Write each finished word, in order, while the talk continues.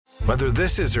Whether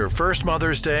this is her first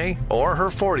Mother's Day or her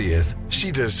 40th, she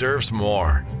deserves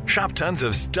more. Shop tons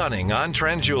of stunning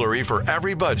on-trend jewelry for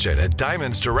every budget at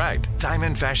Diamonds Direct.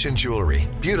 Diamond fashion jewelry,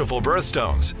 beautiful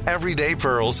birthstones, everyday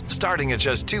pearls starting at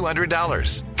just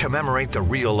 $200. Commemorate the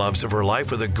real loves of her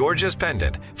life with a gorgeous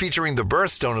pendant featuring the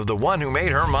birthstone of the one who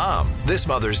made her mom. This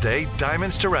Mother's Day,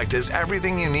 Diamonds Direct is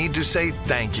everything you need to say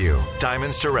thank you.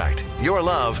 Diamonds Direct. Your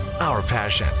love, our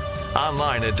passion.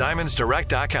 Online at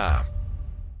diamondsdirect.com.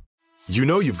 You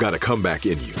know you've got a comeback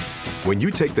in you. When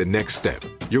you take the next step,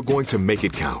 you're going to make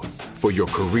it count. For your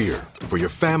career, for your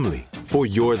family, for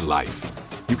your life.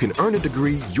 You can earn a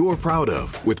degree you're proud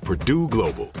of with Purdue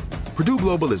Global. Purdue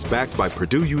Global is backed by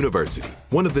Purdue University,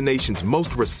 one of the nation's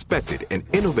most respected and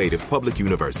innovative public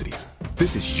universities.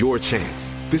 This is your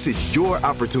chance. This is your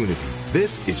opportunity.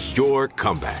 This is your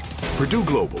comeback. Purdue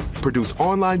Global, Purdue's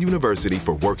online university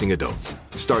for working adults.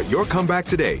 Start your comeback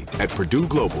today at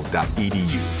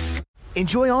purdueglobal.edu.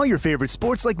 Enjoy all your favorite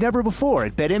sports like never before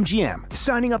at BetMGM.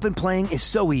 Signing up and playing is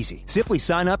so easy. Simply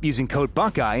sign up using code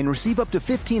Buckeye and receive up to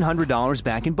 $1,500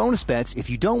 back in bonus bets if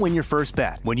you don't win your first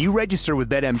bet. When you register with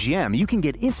BetMGM, you can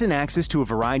get instant access to a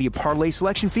variety of parlay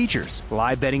selection features,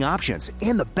 live betting options,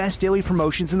 and the best daily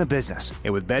promotions in the business.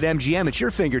 And with BetMGM at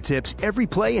your fingertips, every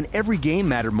play and every game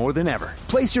matter more than ever.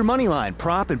 Place your moneyline,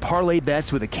 prop, and parlay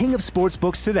bets with the king of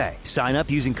sportsbooks today. Sign up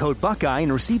using code Buckeye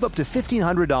and receive up to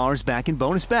 $1,500 back in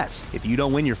bonus bets if you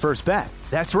don't win your first bet.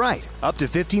 That's right, up to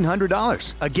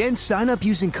 $1,500. Again, sign up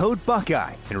using code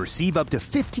Buckeye and receive up to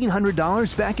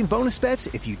 $1,500 back in bonus bets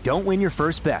if you don't win your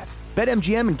first bet.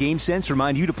 BetMGM and GameSense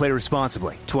remind you to play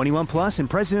responsibly. 21 plus and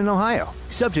present in Ohio.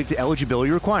 Subject to eligibility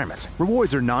requirements.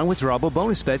 Rewards are non-withdrawable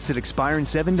bonus bets that expire in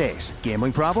 7 days.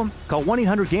 Gambling problem? Call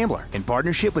 1-800-GAMBLER in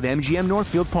partnership with MGM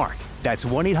Northfield Park. That's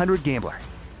 1-800-GAMBLER.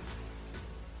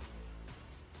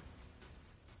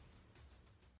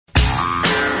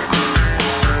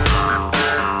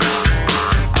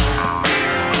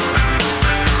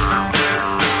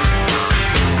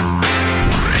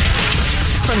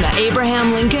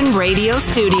 Abraham Lincoln Radio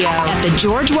Studio at the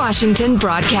George Washington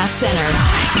Broadcast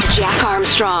Center. Jack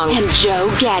Armstrong and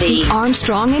Joe Getty. The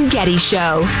Armstrong and Getty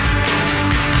Show.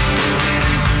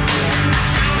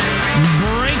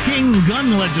 Breaking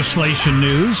gun legislation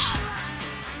news.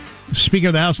 Speaker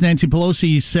of the House Nancy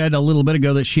Pelosi said a little bit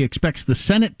ago that she expects the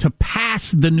Senate to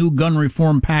pass the new gun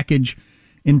reform package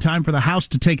in time for the House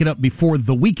to take it up before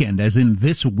the weekend, as in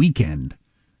this weekend.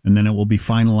 And then it will be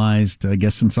finalized, I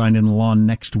guess, and signed into law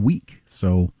next week.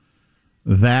 So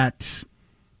that,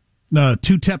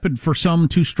 too tepid for some,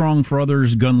 too strong for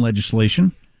others, gun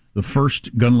legislation. The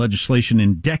first gun legislation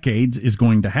in decades is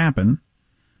going to happen.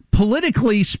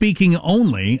 Politically speaking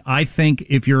only, I think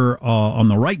if you're on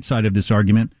the right side of this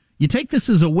argument, you take this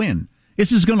as a win.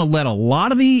 This is going to let a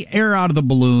lot of the air out of the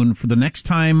balloon for the next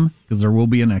time, because there will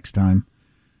be a next time.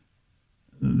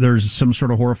 There's some sort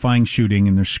of horrifying shooting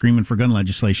and they're screaming for gun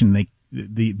legislation.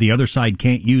 The other side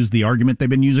can't use the argument they've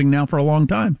been using now for a long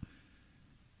time.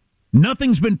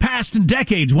 Nothing's been passed in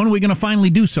decades. When are we going to finally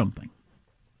do something?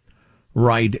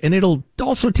 Right, and it'll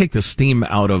also take the steam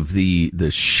out of the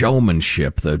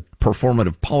showmanship, the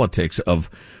performative politics of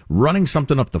running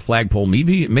something up the flagpole,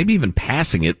 maybe even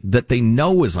passing it that they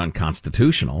know is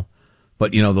unconstitutional.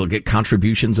 But, you know, they'll get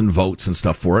contributions and votes and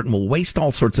stuff for it, and we'll waste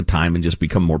all sorts of time and just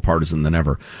become more partisan than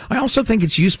ever. I also think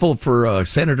it's useful for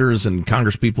senators and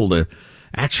congresspeople to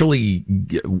actually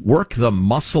work the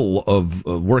muscle of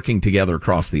working together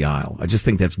across the aisle. I just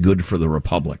think that's good for the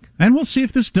republic. And we'll see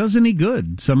if this does any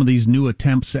good, some of these new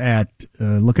attempts at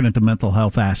looking at the mental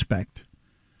health aspect.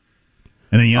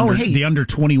 And the under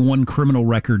 21 criminal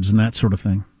records and that sort of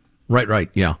thing. Right,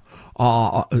 yeah.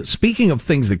 Speaking of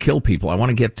things that kill people, I want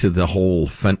to get to the whole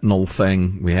fentanyl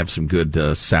thing. We have some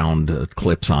good sound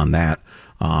clips on that.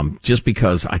 Just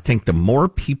because I think the more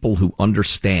people who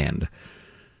understand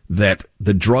that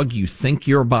the drug you think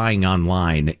you're buying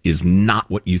online is not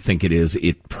what you think it is,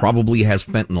 it probably has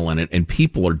fentanyl in it, and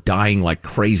people are dying like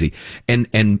crazy. And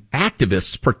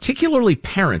activists, particularly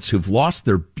parents who've lost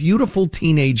their beautiful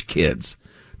teenage kids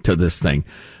to this thing,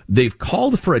 they've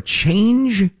called for a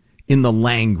change in the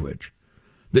language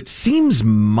that seems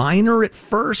minor at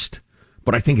first,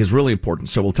 but I think is really important.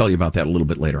 So we'll tell you about that a little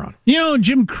bit later on. You know,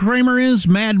 Jim Cramer is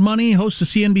Mad Money, host of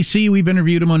CNBC. We've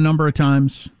interviewed him a number of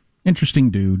times. Interesting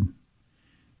dude.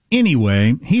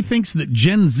 Anyway, he thinks that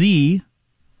Gen Z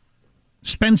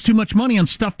spends too much money on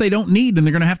stuff they don't need, and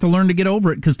they're going to have to learn to get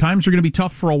over it because times are going to be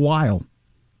tough for a while.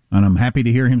 And I'm happy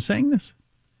to hear him saying this.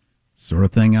 Sort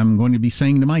of thing I'm going to be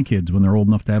saying to my kids when they're old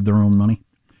enough to have their own money.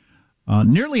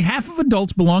 Nearly half of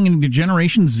adults belonging to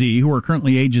Generation Z, who are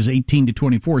currently ages 18 to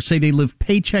 24, say they live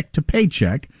paycheck to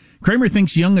paycheck, Kramer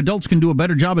thinks young adults can do a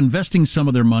better job investing some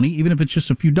of their money, even if it's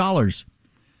just a few dollars.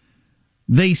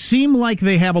 They seem like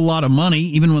they have a lot of money,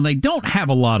 even when they don't have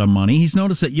a lot of money. He's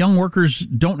noticed that young workers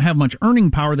don't have much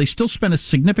earning power. They still spend a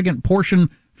significant portion,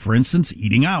 for instance,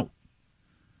 eating out.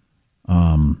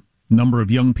 Number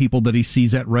of young people that he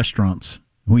sees at restaurants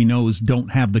who he knows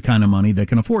don't have the kind of money that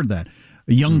can afford that.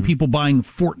 Young people buying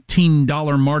 $14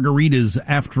 margaritas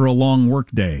after a long work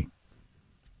day.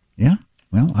 Yeah,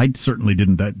 well, I certainly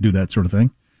didn't do that sort of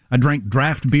thing. I drank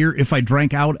draft beer if I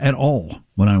drank out at all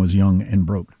when I was young and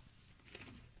broke.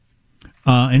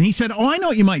 And he said, I know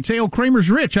what you might say. Oh, Kramer's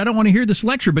rich. I don't want to hear this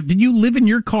lecture, but did you live in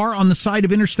your car on the side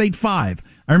of Interstate 5?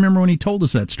 I remember when he told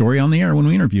us that story on the air when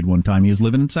we interviewed one time. He was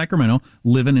living in Sacramento,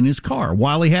 living in his car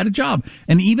while he had a job.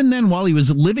 And even then, while he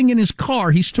was living in his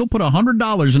car, he still put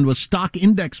 $100 into a stock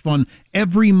index fund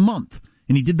every month.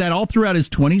 And he did that all throughout his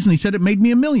 20s, and he said it made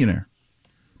me a millionaire.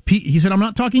 He said, I'm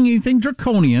not talking anything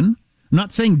draconian. I'm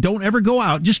not saying don't ever go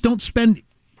out. Just don't spend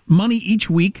money each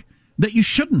week that you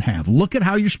shouldn't have. Look at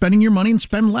how you're spending your money and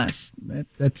spend less.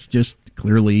 That's just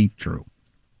clearly true.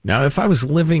 Now, if I was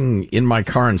living in my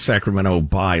car in Sacramento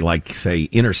by, like, say,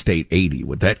 Interstate 80,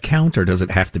 would that count, or does it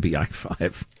have to be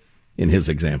I-5 in his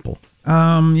example?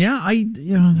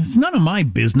 It's none of my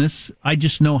business. I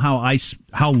just know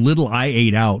how little I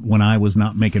ate out when I was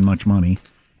not making much money.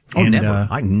 Oh, and, never.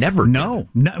 I never did. No,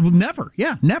 never.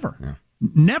 Yeah, never. Yeah.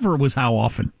 Never was how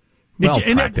often. Well,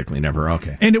 practically never.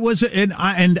 Okay. And it was, and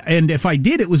if I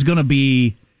did, it was going to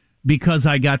be because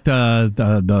I got the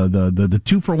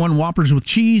 2-for-1 Whoppers with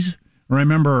cheese. Or I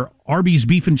remember Arby's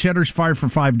beef and cheddar's 5 for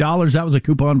 $5. That was a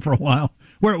coupon for a while,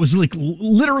 where it was like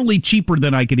literally cheaper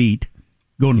than I could eat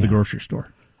going to the grocery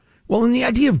store. Well, and the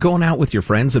idea of going out with your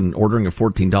friends and ordering a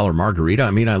 $14 margarita,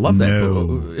 I mean, I love that.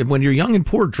 No. But when you're young and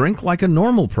poor, drink like a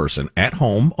normal person at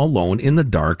home, alone in the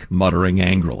dark, muttering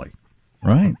angrily.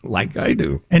 Right. Like I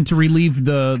do. And to relieve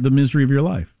the misery of your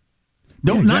life.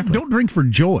 Don't drink for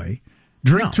joy.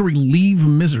 Drink to relieve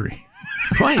misery.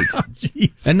 Right. Oh,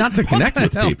 and not to connect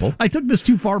with people. I took this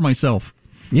too far myself.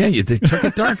 Yeah, you took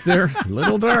it dark there. A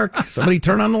little dark. Somebody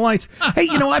turn on the lights. Hey,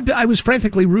 I was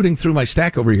frantically rooting through my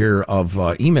stack over here of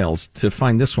emails to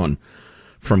find this one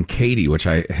from Katie, which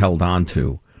I held on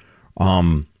to.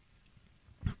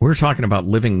 We're talking about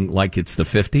living like it's the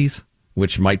 50s,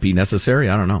 which might be necessary.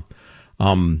 I don't know.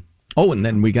 And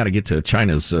then we got to get to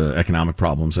China's economic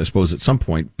problems, I suppose, at some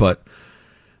point. But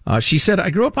she said,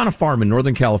 I grew up on a farm in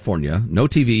Northern California. No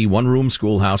TV, one-room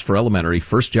schoolhouse for elementary.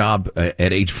 First job at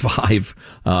age 5,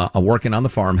 working on the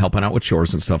farm, helping out with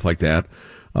chores and stuff like that.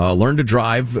 Learned to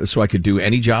drive so I could do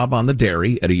any job on the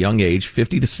dairy at a young age.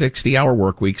 50 to 60-hour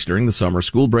work weeks during the summer.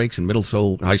 School breaks in middle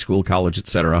school, high school, college,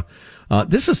 etc.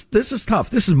 This is tough.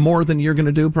 This is more than you're going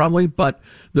to do probably, but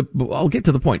I'll get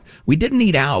to the point. We didn't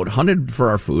eat out, hunted for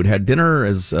our food, had dinner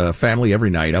as a family every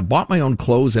night. I bought my own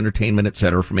clothes, entertainment,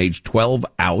 etc. from age 12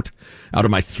 out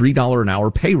of my $3 an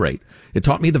hour pay rate. It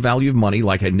taught me the value of money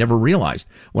like I never realized.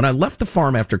 When I left the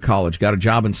farm after college, got a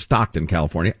job in Stockton,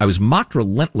 California, I was mocked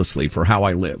relentlessly for how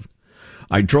I lived.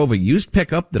 I drove a used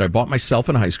pickup that I bought myself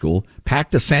in high school,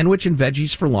 packed a sandwich and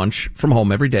veggies for lunch from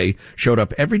home every day, showed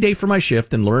up every day for my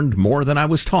shift, and learned more than I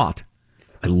was taught.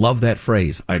 I love that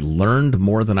phrase. I learned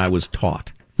more than I was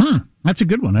taught. That's a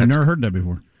good one. I've never heard that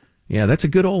before. Yeah, that's a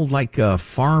good old,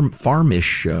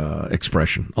 farmish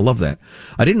expression. I love that.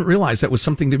 I didn't realize that was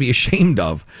something to be ashamed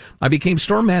of. I became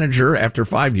store manager after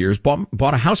 5 years, bought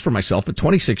a house for myself at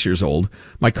 26 years old.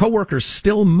 My coworkers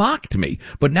still mocked me,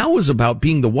 but now it was about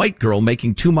being the white girl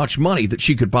making too much money that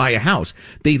she could buy a house.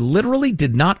 They literally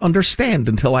did not understand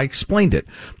until I explained it.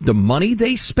 The money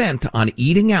they spent on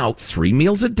eating out 3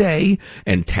 meals a day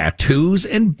and tattoos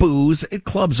and booze at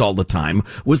clubs all the time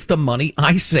was the money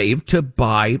I saved to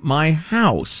buy my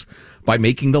house by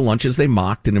making the lunches they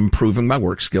mocked and improving my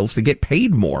work skills to get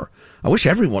paid more. I wish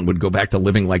everyone would go back to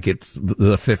living like it's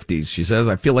the 50s, she says.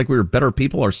 I feel like we were better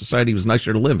people. Our society was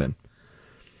nicer to live in.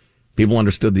 People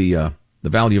understood the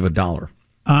value of a dollar.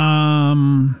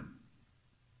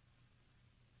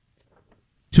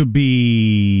 To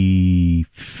be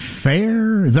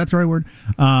fair, is that the right word?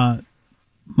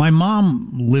 My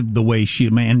mom lived the way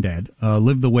and dad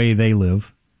lived the way they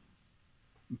live,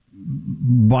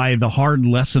 by the hard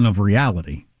lesson of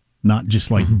reality, not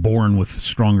just like born with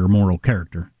stronger moral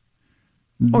character.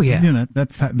 Oh yeah,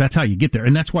 that's how you get there,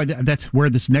 and that's why that's where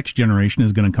this next generation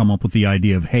is going to come up with the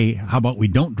idea of, hey, how about we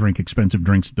don't drink expensive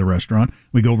drinks at the restaurant?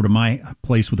 We go over to my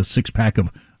place with a 6-pack of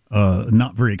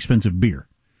not very expensive beer.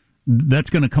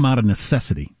 That's going to come out of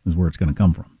necessity, is where it's going to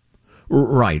come from.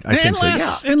 Right, I think so.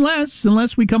 Yeah,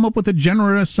 unless we come up with a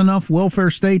generous enough welfare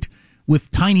state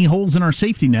with tiny holes in our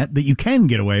safety net that you can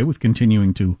get away with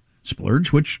continuing to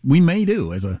splurge, which we may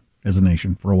do as a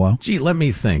nation for a while. Gee, let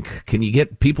me think. Can you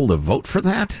get people to vote for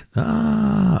that?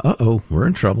 We're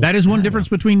in trouble. That is one difference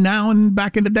between now and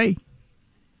back in the day.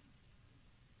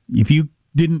 If you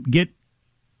didn't get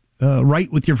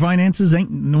right with your finances,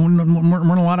 weren't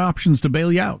a lot of options to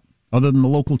bail you out, other than the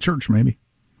local church, maybe.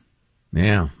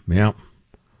 Yeah. I'm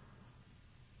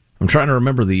trying to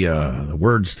remember the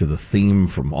words to the theme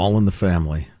from All in the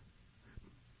Family.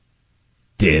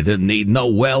 Didn't need no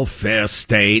welfare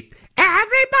state.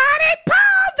 Everybody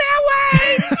pulled their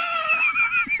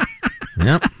weight.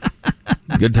 Yep.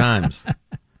 Good times.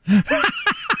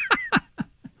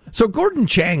 So Gordon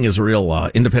Chang is a real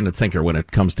independent thinker when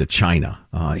it comes to China.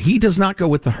 He does not go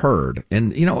with the herd.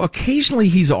 And, occasionally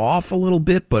he's off a little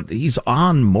bit, but he's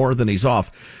on more than he's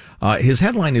off. His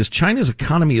headline is, China's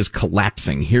economy is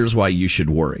collapsing. Here's why you should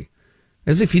worry.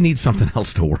 As if you need something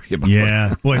else to worry about.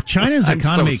 Yeah. Boy, if China's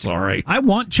economy... I'm so sorry. I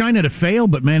want China to fail,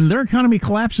 but, man, their economy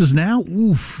collapses now.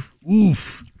 Oof.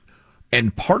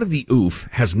 And part of the oof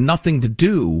has nothing to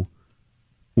do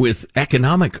with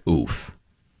economic oof.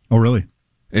 Oh, really?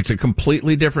 It's a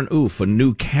completely different oof, a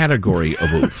new category of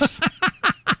oofs.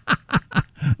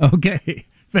 Okay.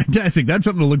 Fantastic. That's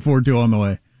something to look forward to on the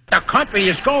way. The country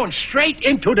is going straight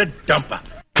into the dumper.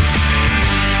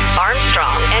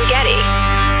 Armstrong and Getty.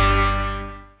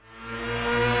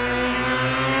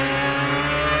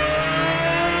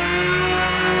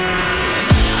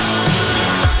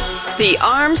 The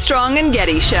Armstrong and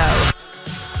Getty Show.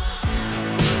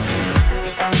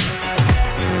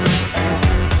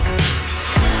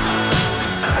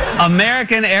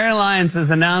 American Airlines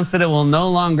has announced that it will no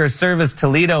longer service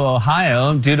Toledo,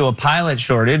 Ohio, due to a pilot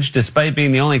shortage, despite being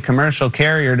the only commercial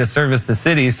carrier to service the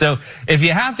city. So if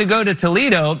you have to go to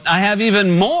Toledo, I have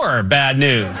even more bad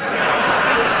news.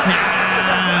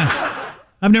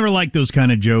 I've never liked those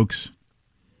kind of jokes.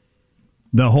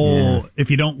 The whole, if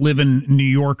you don't live in New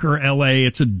York or L.A.,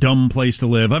 it's a dumb place to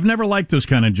live. I've never liked those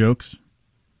kind of jokes.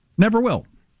 Never will.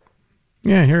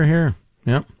 Yeah, here.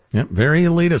 Yep, very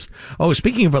elitist. Oh,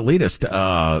 speaking of elitist,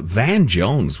 Van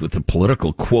Jones with the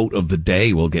political quote of the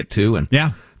day we'll get to in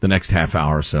the next half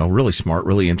hour or so. Really smart,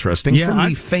 really interesting. Yeah, from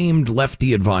the famed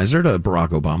lefty advisor to Barack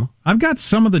Obama. I've got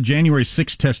some of the January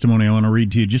 6th testimony I want to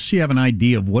read to you, just so you have an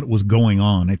idea of what was going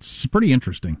on. It's pretty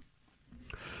interesting.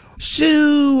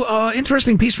 So,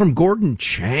 interesting piece from Gordon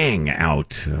Chang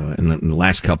out in the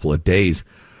last couple of days.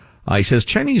 He says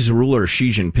Chinese ruler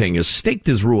Xi Jinping has staked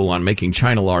his rule on making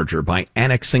China larger by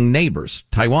annexing neighbors.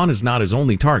 Taiwan is not his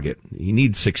only target. He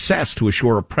needs success to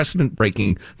assure a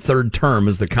precedent-breaking third term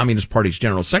as the Communist Party's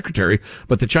general secretary,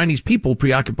 but the Chinese people,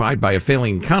 preoccupied by a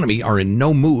failing economy, are in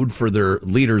no mood for their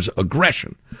leader's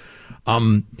aggression.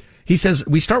 He says,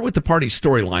 we start with the party's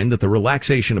storyline that the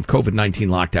relaxation of COVID-19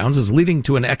 lockdowns is leading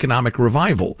to an economic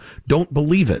revival. Don't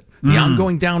believe it. The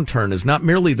ongoing downturn is not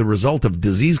merely the result of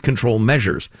disease control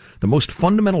measures. The most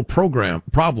fundamental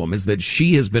problem is that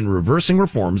Xi has been reversing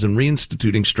reforms and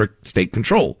reinstituting strict state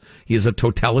control. He is a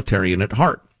totalitarian at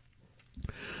heart.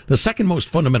 The second most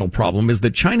fundamental problem is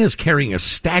that China is carrying a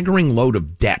staggering load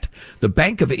of debt. The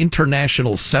Bank of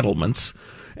International Settlements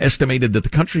estimated that the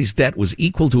country's debt was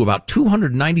equal to about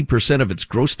 290% of its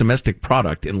gross domestic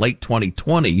product in late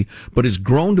 2020, but has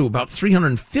grown to about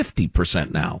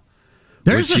 350% now.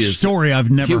 There's a story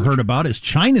I've never heard about, is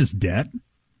China's debt.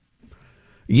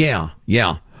 Yeah.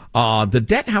 The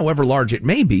debt, however large it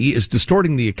may be, is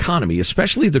distorting the economy,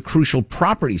 especially the crucial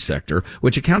property sector,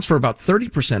 which accounts for about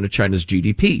 30% of China's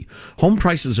GDP. Home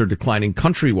prices are declining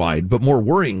countrywide, but more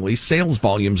worryingly, sales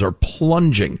volumes are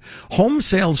plunging. Home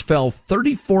sales fell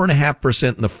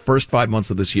 34.5% in the first 5 months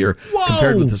of this year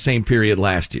compared with the same period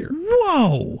last year.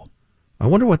 Whoa! I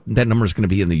wonder what that number is going to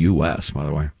be in the U.S., by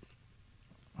the way.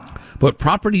 But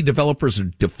property developers are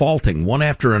defaulting one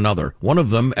after another. One of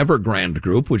them, Evergrande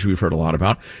Group, which we've heard a lot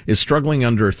about, is struggling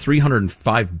under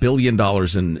 $305 billion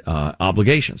in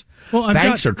obligations. Well,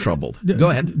 banks are troubled. Go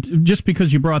ahead. Just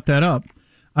because you brought that up,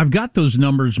 I've got those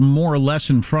numbers more or less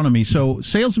in front of me. So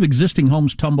sales of existing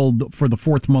homes tumbled for the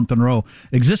fourth month in a row.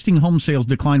 Existing home sales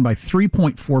declined by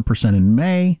 3.4% in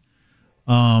May,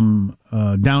 down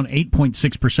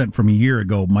 8.6% from a year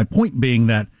ago. My point being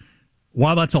that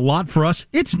while that's a lot for us,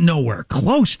 it's nowhere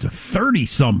close to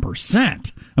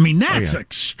 30-some%. I mean, that's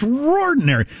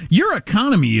extraordinary. Your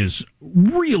economy is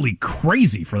really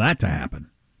crazy for that to happen.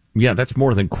 Yeah, that's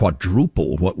more than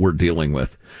quadruple what we're dealing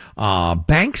with.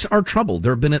 Banks are troubled.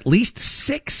 There have been at least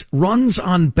 6 runs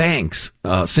on banks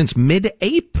since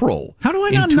mid-April. How do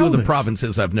I not know in two of the this?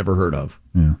 provinces I've never heard of.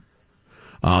 Yeah.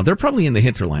 They're probably in the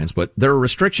hinterlands, but there are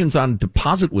restrictions on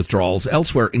deposit withdrawals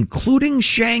elsewhere, including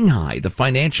Shanghai, the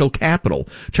financial capital.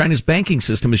 China's banking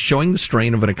system is showing the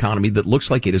strain of an economy that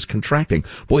looks like it is contracting.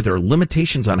 Boy, there are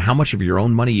limitations on how much of your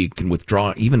own money you can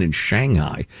withdraw, even in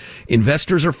Shanghai.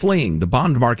 Investors are fleeing. The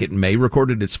bond market in May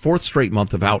recorded its fourth straight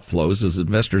month of outflows as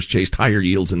investors chased higher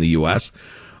yields in the U.S.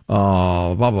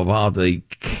 They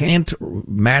can't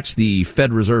match the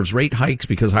Fed Reserve's rate hikes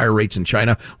because higher rates in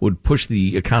China would push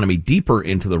the economy deeper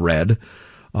into the red.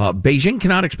 Beijing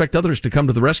cannot expect others to come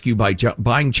to the rescue by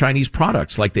buying Chinese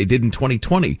products like they did in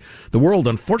 2020. The world,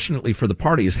 unfortunately for the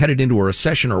party, is headed into a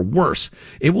recession or worse.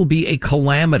 It will be a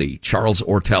calamity, Charles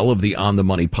Ortel of the On the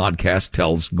Money podcast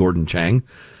tells Gordon Chang.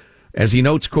 As he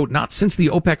notes, quote, not since the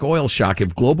OPEC oil shock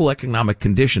have global economic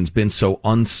conditions been so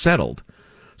unsettled.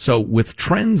 So with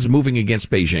trends moving against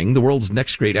Beijing, the world's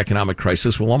next great economic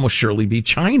crisis will almost surely be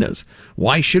China's.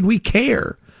 Why should we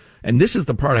care? And this is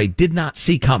the part I did not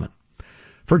see coming.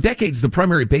 For decades, the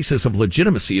primary basis of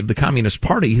legitimacy of the Communist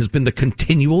Party has been the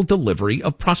continual delivery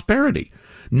of prosperity.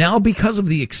 Now, because of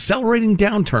the accelerating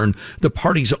downturn, the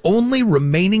party's only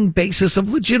remaining basis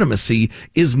of legitimacy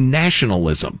is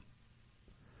nationalism.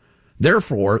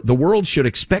 Therefore, the world should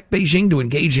expect Beijing to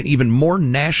engage in even more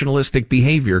nationalistic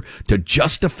behavior to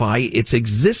justify its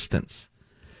existence.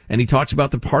 And he talks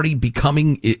about the party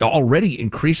becoming already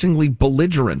increasingly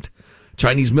belligerent.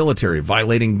 Chinese military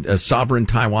violating sovereign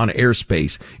Taiwan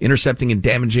airspace, intercepting and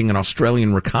damaging an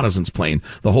Australian reconnaissance plane,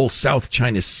 the whole South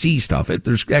China Sea stuff.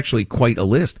 There's actually quite a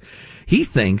list. He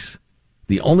thinks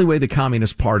the only way the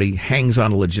Communist Party hangs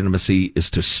on to legitimacy is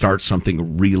to start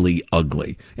something really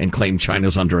ugly and claim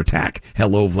China's under attack.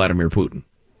 Hello, Vladimir Putin.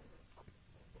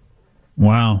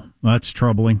 Wow, that's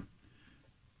troubling.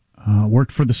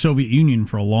 Worked for the Soviet Union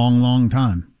for a long, long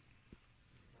time.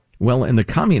 Well, and the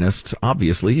communists,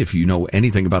 obviously, if you know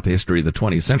anything about the history of the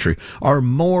 20th century, are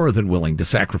more than willing to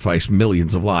sacrifice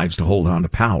millions of lives to hold on to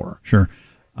power. Sure.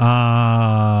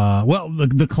 Well,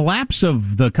 the collapse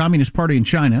of the Communist Party in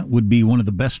China would be one of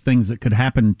the best things that could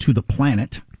happen to the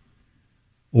planet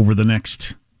over the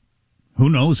next, who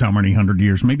knows how many hundred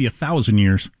years, maybe 1,000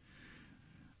 years,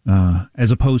 as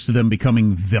opposed to them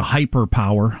becoming the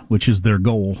hyperpower, which is their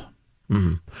goal.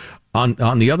 Mm-hmm.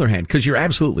 On the other hand, because you're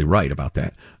absolutely right about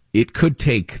that, it could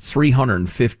take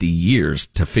 350 years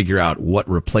to figure out what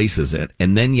replaces it,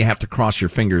 and then you have to cross your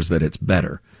fingers that it's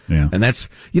better. Yeah. And that's,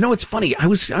 it's funny. I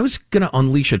was going to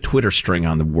unleash a Twitter string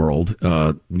on the world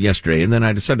yesterday, and then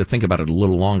I decided to think about it a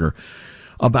little longer.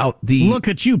 About the look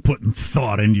at you putting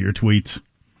thought into your tweets.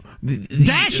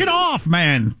 Dash it off,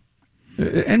 man.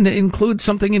 And include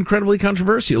something incredibly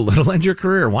controversial that'll end your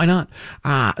career. Why not?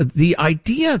 The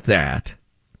idea that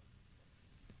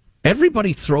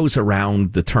everybody throws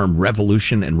around the term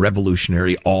revolution and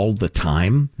revolutionary all the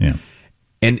time. Yeah.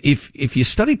 And if you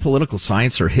study political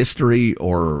science or history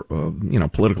or,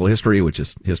 political history, which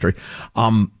is history,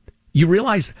 you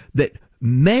realize that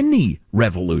many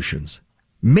revolutions,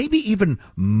 maybe even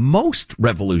most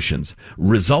revolutions,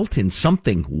 result in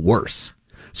something worse.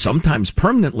 Sometimes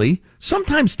permanently,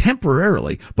 sometimes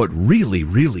temporarily, but really,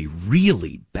 really,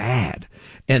 really bad.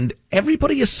 And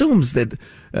everybody assumes that,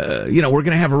 we're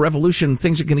going to have a revolution,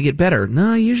 things are going to get better.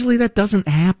 No, usually that doesn't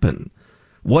happen.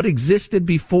 What existed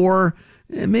before,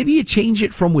 maybe you change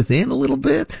it from within a little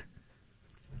bit.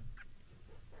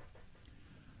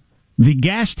 The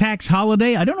gas tax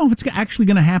holiday, I don't know if it's actually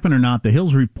going to happen or not. The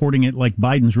Hill's reporting it like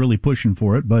Biden's really pushing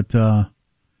for it, but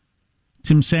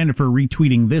Tim Sandifer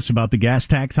retweeting this about the gas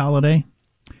tax holiday.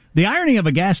 The irony of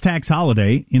a gas tax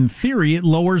holiday, in theory, it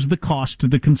lowers the cost to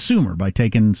the consumer by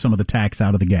taking some of the tax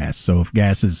out of the gas. So if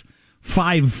gas is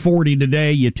 $5.40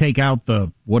 today, you take out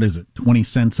the, 20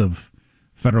 cents of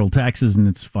federal taxes, and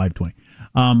it's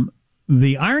 $5.20.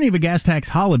 The irony of a gas tax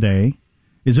holiday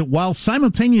is that while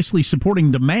simultaneously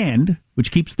supporting demand,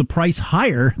 which keeps the price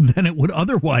higher than it would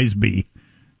otherwise be,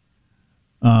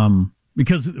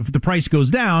 because if the price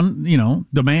goes down,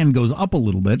 demand goes up a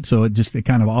little bit, so it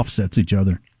kind of offsets each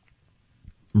other.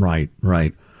 Right.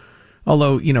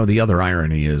 Although, the other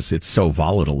irony is it's so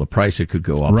volatile, the price, it could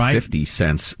go up 50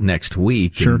 cents next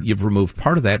week. Sure. And you've removed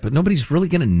part of that, but nobody's really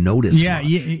going to notice much.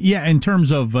 Yeah, in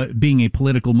terms of being a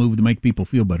political move to make people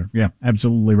feel better. Yeah,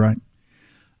 absolutely right.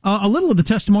 A little of the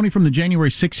testimony from the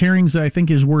January 6 hearings, I think,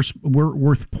 is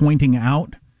worth pointing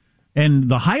out. And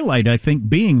the highlight, I think,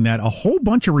 being that a whole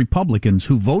bunch of Republicans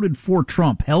who voted for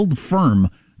Trump held firm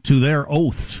to their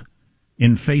oaths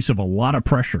in face of a lot of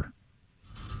pressure.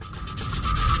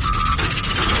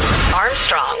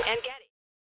 Armstrong and Getty.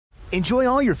 Enjoy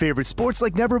all your favorite sports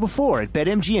like never before at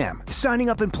BetMGM. Signing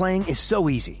up and playing is so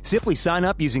easy. Simply sign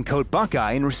up using code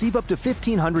Buckeye and receive up to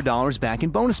 $1,500 back in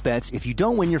bonus bets if you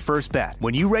don't win your first bet.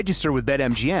 When you register with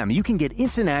BetMGM, you can get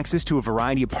instant access to a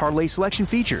variety of parlay selection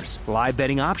features, live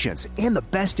betting options, and the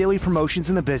best daily promotions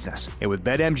in the business. And with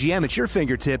BetMGM at your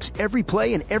fingertips, every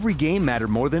play and every game matter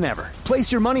more than ever.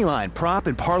 Place your moneyline, prop,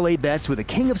 and parlay bets with the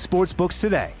king of sportsbooks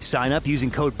today. Sign up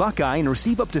using code Buckeye and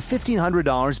receive up to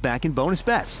 $1,500 back in bonus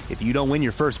bets if you don't win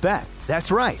your first bet.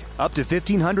 That's right, up to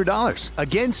 $1,500.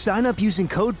 Again, sign up using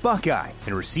code Buckeye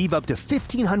and receive up to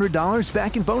 $1,500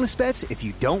 back in bonus bets if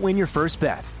you don't win your first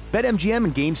bet. BetMGM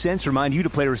and GameSense remind you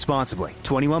to play responsibly.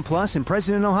 21 plus and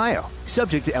present in Ohio.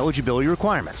 Subject to eligibility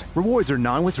requirements. Rewards are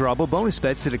non-withdrawable bonus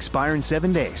bets that expire in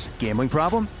 7 days. Gambling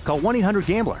problem? Call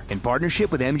 1-800-GAMBLER in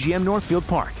partnership with MGM Northfield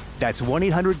Park. That's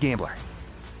 1-800-GAMBLER.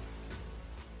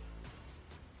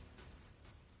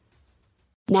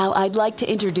 Now I'd like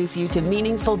to introduce you to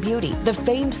Meaningful Beauty, the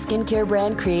famed skincare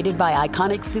brand created by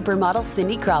iconic supermodel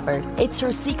Cindy Crawford. It's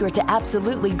her secret to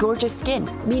absolutely gorgeous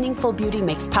skin. Meaningful Beauty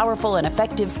makes powerful and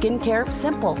effective skincare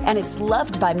simple, and it's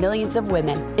loved by millions of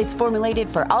women. It's formulated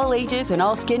for all ages and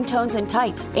all skin tones and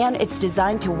types, and it's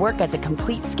designed to work as a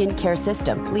complete skincare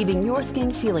system, leaving your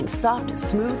skin feeling soft,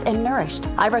 smooth, and nourished.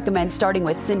 I recommend starting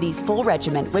with Cindy's full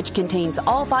regimen, which contains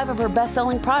all 5 of her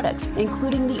best-selling products,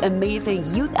 including the amazing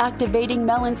youth-activating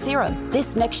Melon Serum.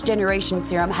 This next generation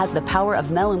serum has the power of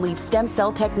melon leaf stem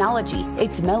cell technology.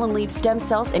 It's melon leaf stem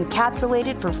cells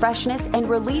encapsulated for freshness and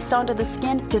released onto the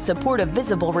skin to support a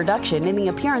visible reduction in the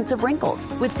appearance of wrinkles.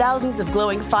 With thousands of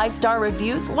glowing 5-star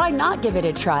reviews, why not give it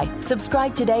a try?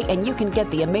 Subscribe today and you can get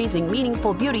the amazing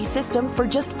Meaningful Beauty system for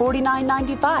just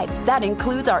 $49.95. That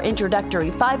includes our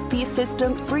introductory 5-piece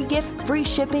system, free gifts, free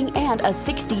shipping, and a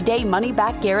 60-day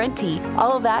money-back guarantee.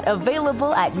 All of that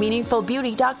available at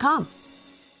meaningfulbeauty.com.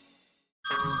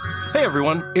 Hey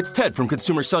everyone, it's Ted from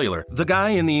Consumer Cellular, the guy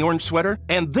in the orange sweater,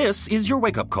 and this is your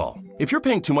wake-up call. If you're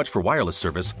paying too much for wireless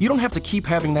service, you don't have to keep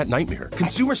having that nightmare.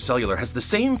 Consumer Cellular has the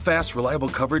same fast, reliable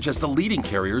coverage as the leading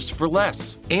carriers for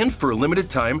less. And for a limited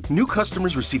time, new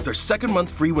customers receive their second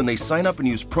month free when they sign up and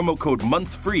use promo code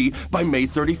MONTHFREE by May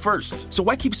 31st. So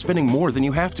why keep spending more than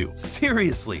you have to?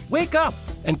 Seriously, wake up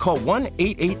and call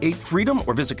 1-888-FREEDOM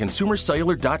or visit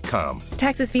consumercellular.com.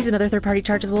 Taxes, fees, and other third-party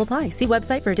charges will apply. See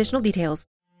website for additional details.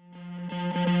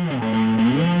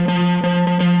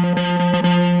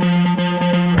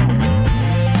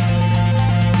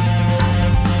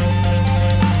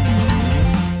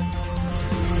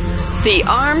 The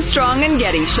Armstrong and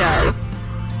Getty Show.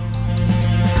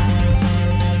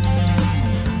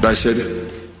 I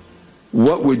said,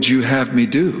 what would you have me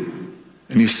do?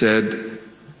 And he said,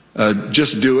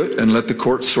 just do it and let the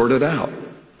court sort it out.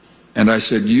 And I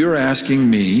said, you're asking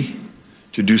me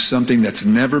to do something that's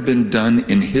never been done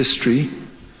in history,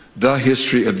 the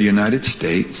history of the United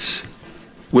States,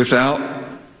 without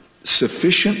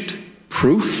sufficient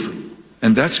proof,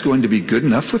 and that's going to be good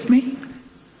enough with me?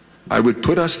 I would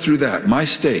put us through that, my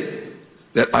state,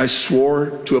 that I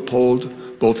swore to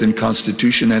uphold both in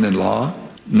Constitution and in law?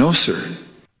 No, sir.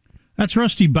 That's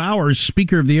Rusty Bowers,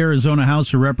 Speaker of the Arizona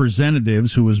House of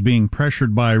Representatives, who was being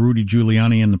pressured by Rudy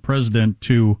Giuliani and the president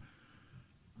to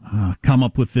come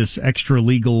up with this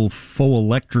extra-legal faux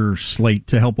elector slate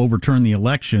to help overturn the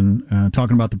election,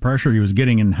 talking about the pressure he was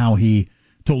getting and how he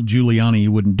told Giuliani he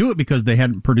wouldn't do it because they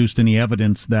hadn't produced any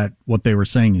evidence that what they were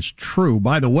saying is true.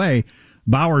 By the way,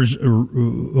 Bowers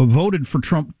voted for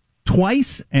Trump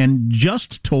twice and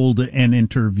just told an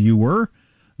interviewer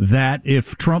that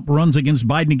if Trump runs against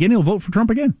Biden again, he'll vote for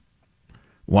Trump again.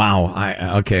 Wow.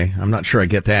 Okay. I'm not sure I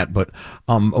get that, but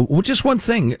well, just one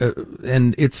thing,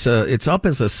 and it's up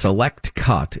as a select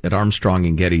cut at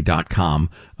ArmstrongandGetty.com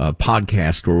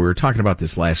podcast where we were talking about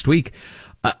this last week.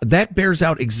 That bears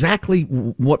out exactly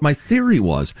what my theory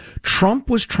was. Trump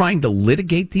was trying to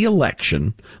litigate the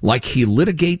election like he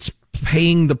litigates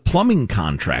paying the plumbing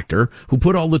contractor who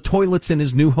put all the toilets in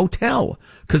his new hotel,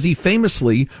 because he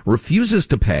famously refuses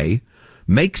to pay,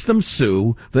 makes them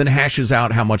sue, then hashes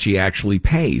out how much he actually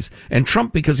pays. And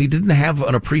Trump, because he didn't have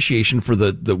an appreciation for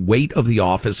the weight of the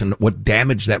office and what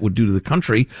damage that would do to the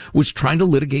country, was trying to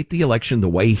litigate the election the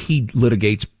way he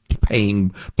litigates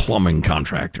paying plumbing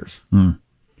contractors.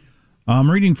 I'm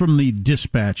reading from the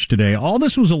Dispatch today. All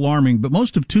this was alarming, but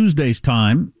most of Tuesday's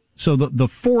time, so the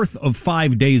fourth of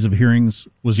 5 days of hearings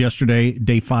was yesterday.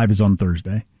 Day 5 is on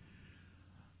Thursday.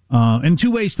 And two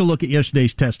ways to look at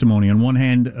yesterday's testimony. On one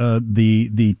hand,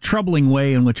 the troubling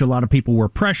way in which a lot of people were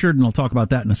pressured, and I'll talk about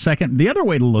that in a second. The other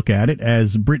way to look at it,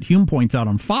 as Brit Hume points out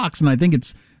on Fox, and I think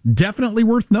it's definitely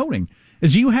worth noting,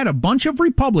 is you had a bunch of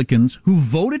Republicans who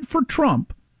voted for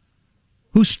Trump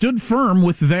who stood firm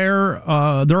with their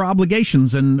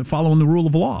obligations and following the rule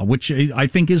of law, which I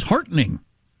think is heartening.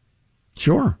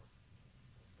 Sure.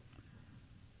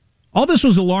 All this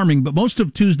was alarming, but most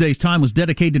of Tuesday's time was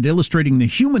dedicated to illustrating the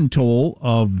human toll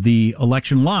of the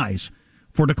election lies.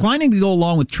 For declining to go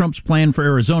along with Trump's plan for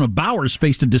Arizona, Bowers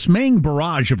faced a dismaying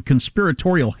barrage of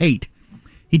conspiratorial hate.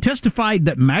 He testified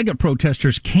that MAGA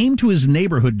protesters came to his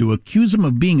neighborhood to accuse him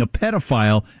of being a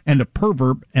pedophile and a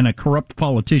pervert and a corrupt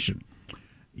politician.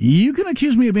 You can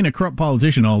accuse me of being a corrupt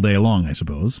politician all day long, I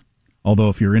suppose. Although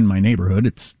if you're in my neighborhood,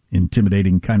 it's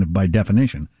intimidating kind of by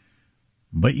definition.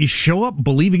 But you show up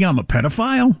believing I'm a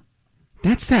pedophile?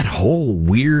 That's that whole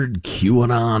weird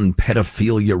QAnon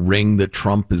pedophilia ring that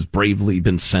Trump has bravely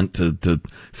been sent to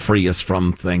free us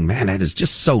from thing. Man, that is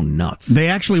just so nuts. They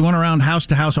actually went around house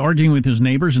to house arguing with his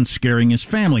neighbors and scaring his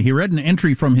family. He read an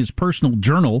entry from his personal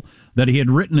journal that he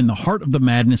had written in the heart of the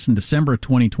madness in December of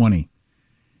 2020.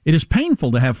 It is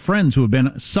painful to have friends who have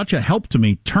been such a help to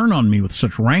me turn on me with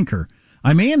such rancor.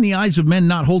 I may in the eyes of men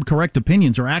not hold correct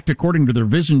opinions or act according to their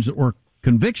visions or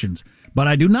convictions, but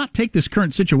I do not take this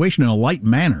current situation in a light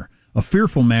manner, a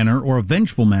fearful manner, or a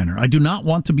vengeful manner. I do not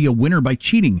want to be a winner by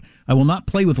cheating. I will not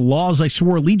play with laws I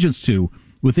swore allegiance to,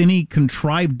 with any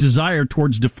contrived desire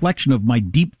towards deflection of my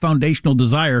deep foundational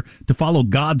desire to follow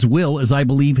God's will as I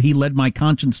believe he led my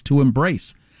conscience to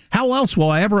embrace. How else will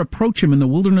I ever approach him in the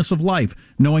wilderness of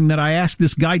life, knowing that I ask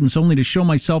this guidance only to show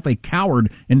myself a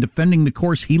coward in defending the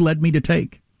course he led me to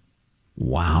take?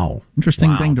 Wow.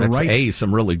 Interesting thing to that's write. A,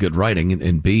 some really good writing,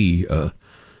 and B,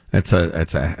 that's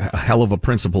a hell of a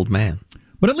principled man.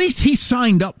 But at least he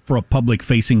signed up for a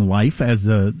public-facing life as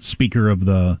a Speaker of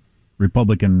the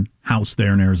Republican House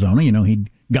there in Arizona. You know, he'd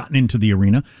gotten into the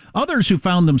arena. Others who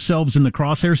found themselves in the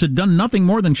crosshairs had done nothing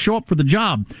more than show up for the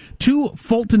job. 2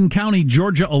 Fulton County,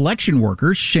 Georgia election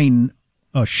workers,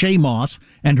 Shay Moss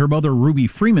and her mother Ruby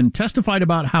Freeman, testified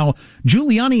about how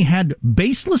Giuliani had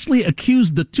baselessly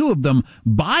accused the two of them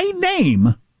by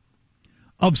name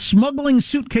of smuggling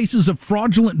suitcases of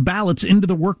fraudulent ballots into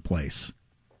the workplace.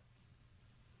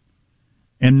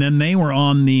 And then they were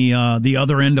on the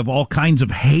other end of all kinds of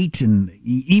hate and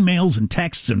emails and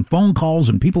texts and phone calls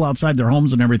and people outside their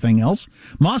homes and everything else.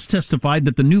 Moss testified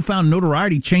that the newfound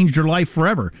notoriety changed her life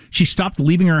forever. She stopped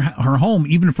leaving her home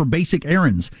even for basic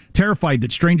errands, terrified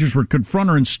that strangers would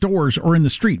confront her in stores or in the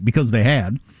street, because they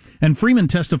had. And Freeman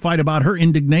testified about her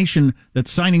indignation that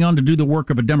signing on to do the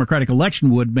work of a Democratic election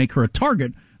would make her a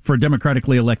target for a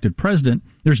democratically elected president.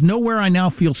 There's nowhere I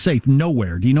now feel safe.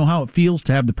 Nowhere. Do you know how it feels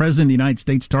to have the president of the United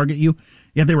States target you?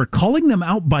 Yeah, they were calling them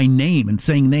out by name and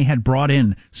saying they had brought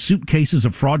in suitcases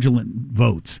of fraudulent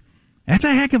votes. That's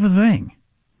a heck of a thing.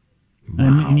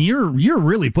 Wow. And you're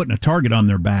really putting a target on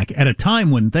their back at a time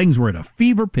when things were at a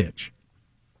fever pitch.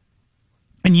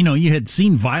 And, you know, you had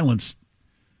seen violence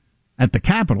at the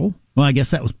Capitol. Well, I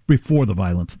guess that was before the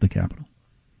violence at the Capitol.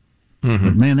 Mm-hmm.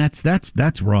 But, man,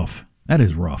 that's rough. That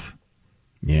is rough.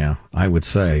 Yeah, I would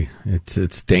say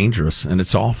it's dangerous and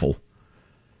it's awful.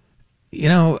 You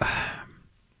know,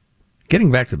 getting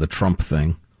back to the Trump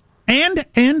thing. And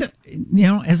you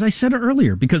know, as I said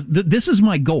earlier, because this is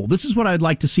my goal. This is what I'd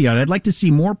like to see. I'd like to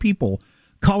see more people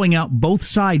calling out both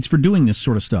sides for doing this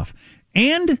sort of stuff.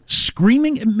 And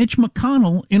screaming at Mitch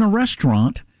McConnell in a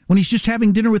restaurant when he's just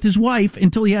having dinner with his wife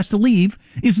until he has to leave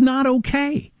is not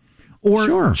okay.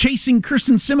 Or chasing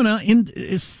Kristen Sinema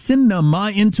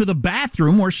into the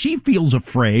bathroom where she feels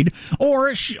afraid,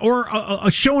 or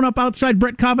showing up outside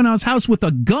Brett Kavanaugh's house with a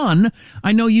gun.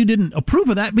 I know you didn't approve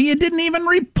of that, but you didn't even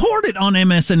report it on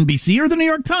MSNBC or the New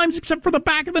York Times except for the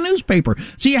back of the newspaper.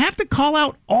 So you have to call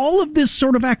out all of this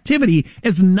sort of activity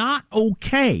as not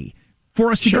okay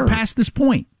for us to get past this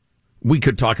point. We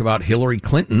could talk about Hillary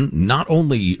Clinton not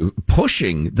only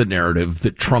pushing the narrative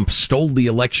that Trump stole the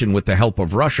election with the help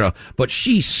of Russia, but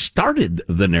she started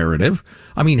the narrative.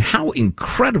 I mean, how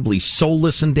incredibly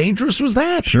soulless and dangerous was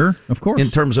that? Sure, of course. In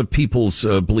terms of people's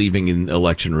believing in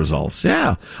election results.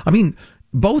 Yeah. I mean,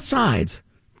 both sides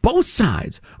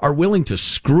are willing to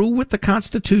screw with the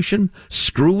Constitution,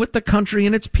 screw with the country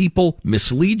and its people,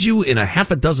 mislead you in a half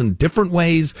a dozen different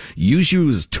ways, use you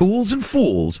as tools and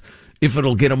fools if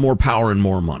it'll get them more power and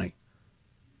more money.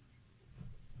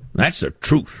 That's the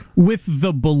truth. With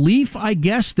the belief, I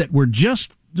guess, that we're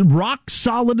just rock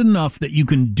solid enough that you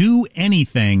can do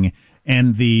anything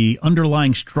and the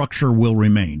underlying structure will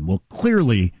remain. Well,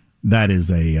 clearly that is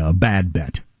a bad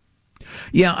bet.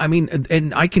 Yeah, I mean,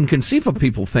 and I can conceive of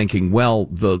people thinking, well,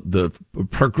 the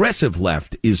progressive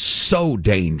left is so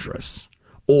dangerous,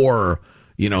 or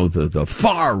the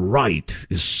far right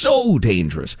is so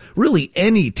dangerous. Really,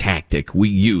 any tactic we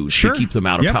use to keep them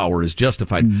out of power is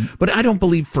justified. But I don't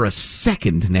believe for a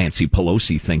second Nancy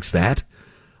Pelosi thinks that.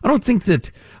 I don't think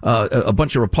that a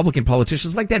bunch of Republican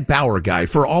politicians, like that Bauer guy,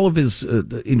 for all of his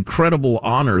incredible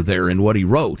honor there in what he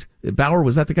wrote. Bauer,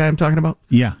 was that the guy I'm talking about?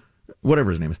 Yeah. Whatever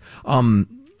his name is.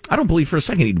 I don't believe for a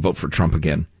second he'd vote for Trump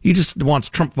again. He just wants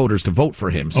Trump voters to vote for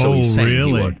him, so he's saying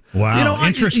he would. Wow,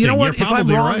 interesting. You know what? You're if I'm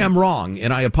wrong, right. I'm wrong,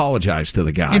 and I apologize to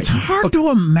the guy. It's hard to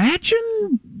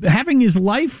imagine having his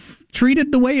life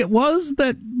treated the way it was,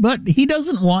 but he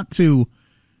doesn't want to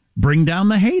bring down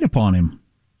the hate upon him.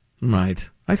 Right.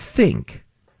 I think.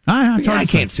 I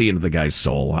can't see into the guy's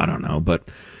soul. I don't know. But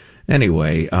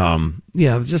anyway,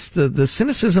 just the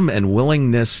cynicism and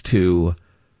willingness to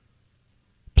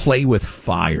play with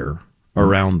fire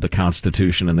around the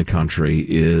Constitution and the country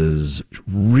is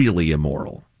really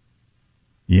immoral.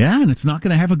 Yeah, and it's not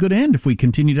going to have a good end if we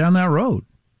continue down that road.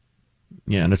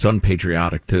 Yeah, and it's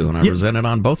unpatriotic, too, and I resent it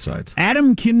on both sides.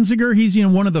 Adam Kinzinger, he's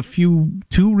one of the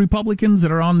two Republicans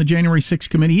that are on the January 6th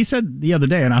committee. He said the other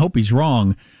day, and I hope he's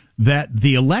wrong, that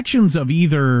the elections of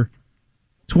either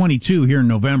 22 here in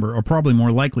November, or probably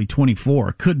more likely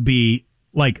 24, could be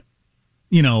like,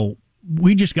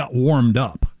 we just got warmed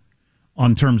up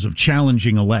on terms of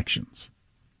challenging elections.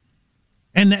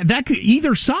 And that could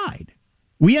either side.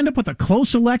 We end up with a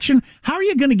close election. How are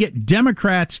you going to get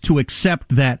Democrats to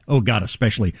accept that? Oh, God,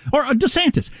 especially. Or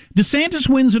DeSantis. DeSantis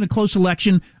wins in a close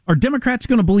election. Are Democrats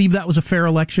going to believe that was a fair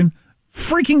election?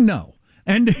 Freaking no.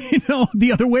 And, the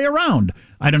other way around.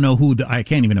 I don't know I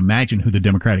can't even imagine who the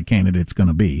Democratic candidate's going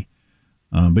to be.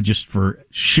 But just for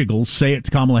shiggles, say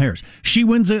it's Kamala Harris. She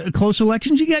wins a close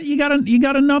election. You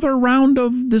got another round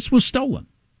of this was stolen.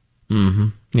 Mm-hmm.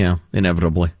 Yeah,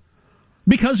 inevitably.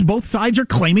 Because both sides are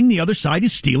claiming the other side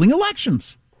is stealing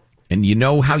elections. And you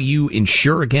know how you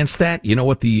insure against that? You know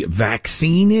what the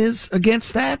vaccine is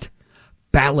against that?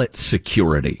 Ballot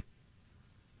security.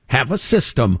 Have a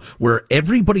system where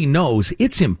everybody knows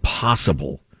it's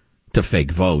impossible to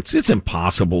fake votes. It's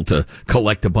impossible to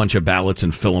collect a bunch of ballots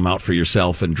and fill them out for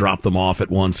yourself and drop them off at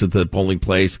once at the polling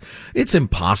place. It's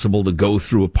impossible to go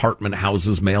through apartment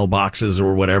houses, mailboxes,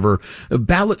 or whatever.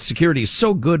 Ballot security is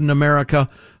so good in America.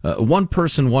 One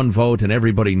person, one vote, and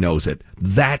everybody knows it.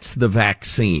 That's the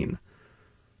vaccine.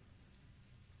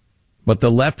 But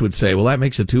the left would say, well, that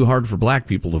makes it too hard for black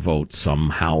people to vote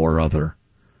somehow or other.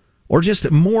 Or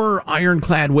just more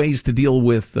ironclad ways to deal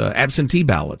with absentee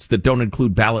ballots that don't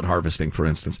include ballot harvesting, for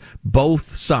instance.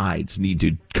 Both sides need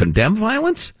to condemn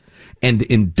violence and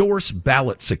endorse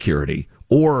ballot security,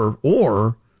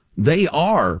 or they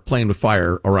are playing with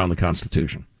fire around the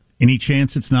Constitution. Any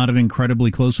chance it's not an incredibly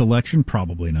close election?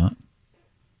 Probably not.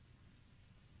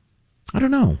 I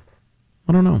don't know.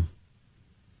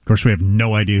 Of course, we have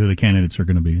no idea who the candidates are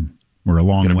going to be. We're a long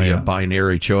way out. It's going to be a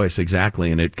binary choice,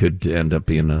 exactly, and it could end up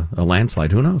being a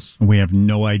landslide. Who knows? We have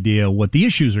no idea what the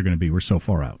issues are going to be. We're so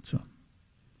far out, so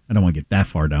I don't want to get that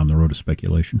far down the road of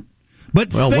speculation.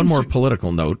 But one more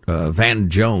political note. Van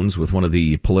Jones, with one of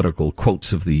the political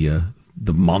quotes of the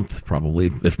month,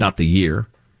 probably, if not the year.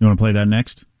 You want to play that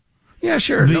next? Yeah,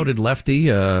 sure. Noted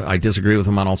lefty. I disagree with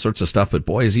him on all sorts of stuff, but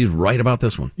boy, is he right about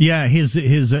this one. Yeah, he's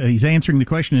answering the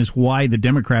question is why the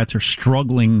Democrats are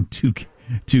struggling to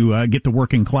get the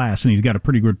working class, and he's got a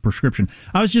pretty good prescription.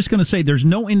 I was just going to say there's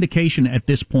no indication at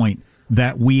this point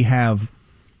that we have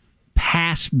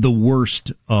passed the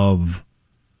worst of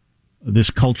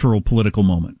this cultural political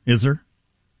moment, is there?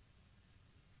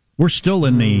 We're still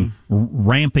in the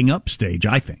ramping up stage,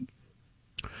 I think.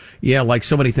 Yeah, like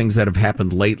so many things that have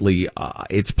happened lately,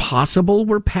 it's possible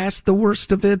we're past the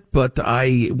worst of it, but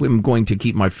I am going to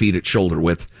keep my feet at shoulder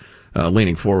width,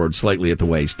 leaning forward slightly at the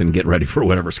waist and get ready for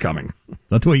whatever's coming.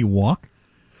 That's the way you walk?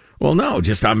 Well, no,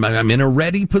 just I'm in a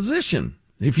ready position.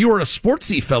 If you were a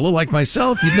sportsy fellow like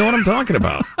myself, you'd know what I'm talking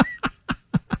about.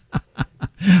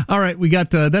 All right, we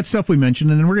got that stuff we mentioned,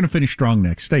 and then we're going to finish strong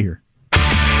next. Stay here.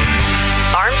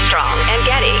 Armstrong and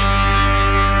Getty.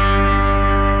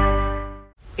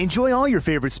 Enjoy all your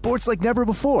favorite sports like never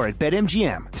before at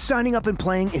BetMGM. Signing up and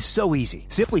playing is so easy.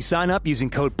 Simply sign up using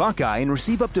code Buckeye and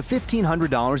receive up to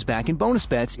 $1,500 back in bonus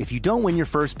bets if you don't win your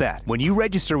first bet. When you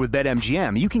register with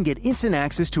BetMGM, you can get instant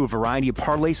access to a variety of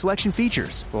parlay selection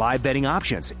features, live betting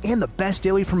options, and the best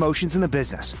daily promotions in the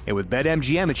business. And with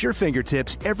BetMGM at your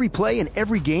fingertips, every play and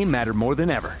every game matter more than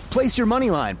ever. Place your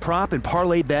moneyline, prop, and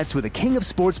parlay bets with the king of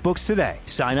sportsbooks today.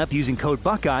 Sign up using code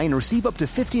Buckeye and receive up to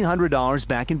 $1,500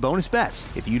 back in bonus bets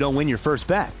if you don't win your first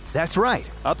bet. That's right,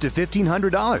 up to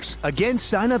 $1,500. Again,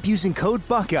 sign up using code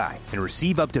Buckeye and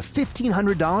receive up to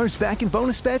 $1,500 back in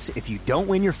bonus bets if you don't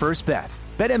win your first bet.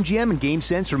 BetMGM and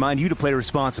GameSense remind you to play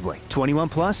responsibly. 21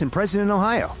 plus and present in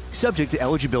Ohio. Subject to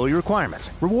eligibility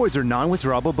requirements. Rewards are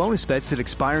non-withdrawable bonus bets that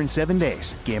expire in 7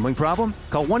 days. Gambling problem?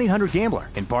 Call 1-800-GAMBLER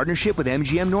in partnership with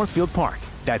MGM Northfield Park.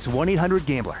 That's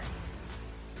 1-800-GAMBLER.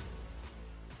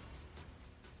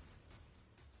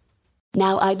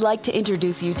 Now I'd like to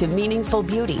introduce you to Meaningful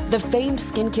Beauty, the famed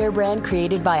skincare brand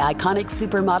created by iconic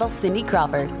supermodel Cindy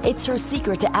Crawford. It's her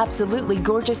secret to absolutely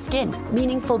gorgeous skin.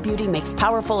 Meaningful Beauty makes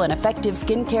powerful and effective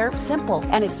skincare simple,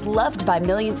 and it's loved by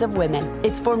millions of women.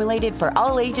 It's formulated for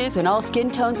all ages and all skin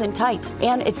tones and types,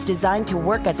 and it's designed to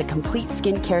work as a complete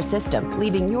skincare system,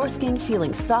 leaving your skin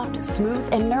feeling soft, smooth,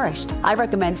 and nourished. I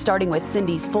recommend starting with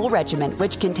Cindy's full regimen,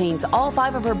 which contains all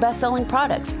 5 of her best-selling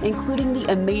products, including the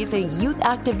amazing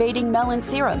youth-activating Melon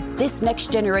Serum. This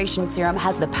next generation serum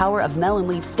has the power of melon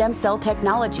leaf stem cell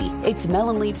technology. It's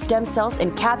melon leaf stem cells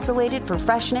encapsulated for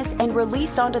freshness and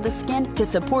released onto the skin to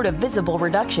support a visible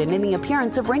reduction in the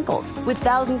appearance of wrinkles. With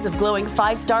thousands of glowing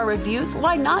 5-star reviews,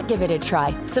 why not give it a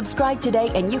try? Subscribe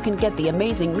today and you can get the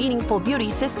amazing Meaningful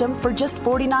Beauty system for just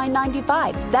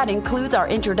 $49.95. That includes our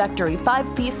introductory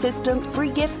 5-piece system, free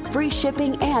gifts, free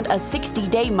shipping, and a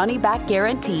 60-day money-back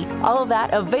guarantee. All of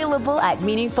that available at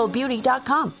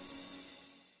meaningfulbeauty.com.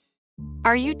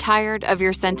 Are you tired of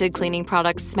your scented cleaning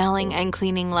products smelling and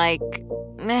cleaning like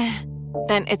meh?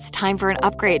 Then it's time for an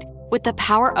upgrade with the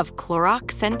power of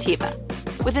Clorox Scentiva.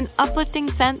 With an uplifting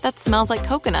scent that smells like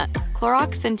coconut,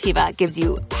 Clorox Scentiva gives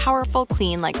you powerful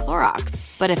clean like Clorox,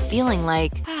 but a feeling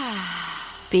like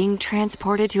being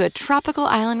transported to a tropical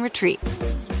island retreat.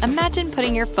 Imagine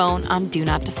putting your phone on Do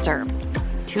Not Disturb,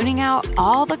 tuning out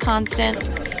all the constant,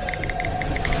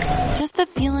 just the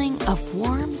feeling of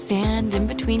warm sand in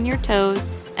between your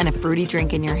toes and a fruity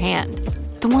drink in your hand.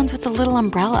 The ones with the little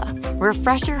umbrella.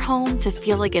 Refresh your home to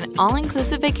feel like an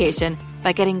all-inclusive vacation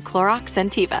by getting Clorox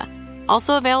Scentiva.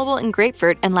 Also available in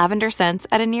grapefruit and lavender scents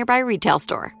at a nearby retail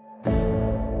store.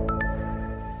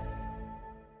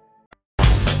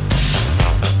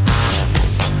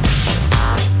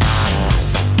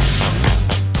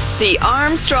 The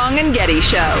Armstrong and Getty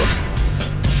Show.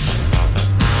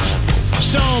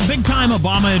 So, big-time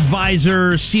Obama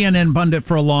advisor, CNN pundit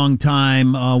for a long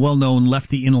time, well-known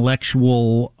lefty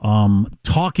intellectual,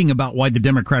 talking about why the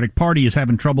Democratic Party is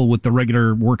having trouble with the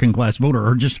regular working-class voter,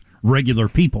 or just regular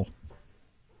people.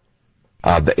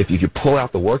 If you pull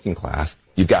out the working class,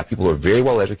 you've got people who are very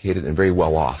well-educated and very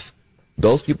well-off.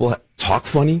 Those people talk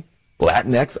funny.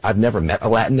 Latinx, I've never met a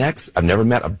Latinx. I've never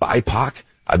met a BIPOC.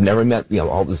 I've never met,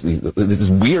 all this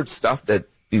weird stuff that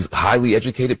these highly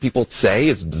educated people say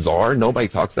is bizarre. Nobody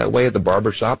talks that way at the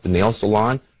barbershop, the nail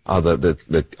salon,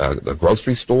 the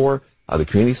grocery store, the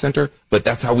community center. But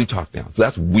that's how we talk now. So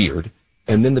that's weird.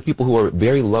 And then the people who are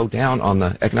very low down on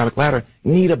the economic ladder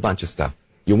need a bunch of stuff.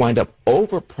 You wind up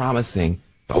over-promising,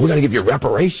 we're going to give you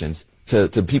reparations to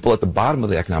people at the bottom of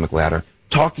the economic ladder,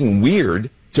 talking weird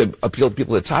to appeal to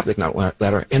people at the top of the economic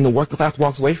ladder, and the working class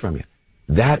walks away from you.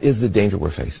 That is the danger we're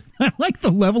facing. I like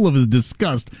the level of his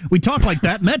disgust. We talk like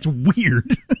that, and that's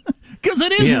weird. Because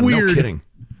it is weird. No kidding.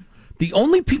 The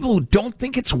only people who don't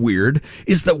think it's weird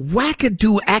is the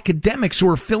wackadoo academics who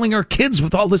are filling our kids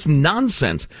with all this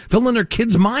nonsense, filling their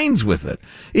kids' minds with it.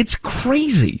 It's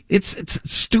crazy. It's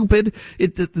stupid.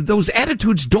 Those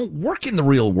attitudes don't work in the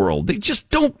real world. They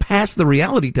just don't pass the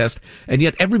reality test. And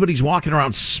yet everybody's walking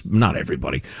around, not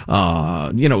everybody,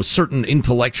 certain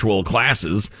intellectual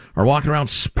classes are walking around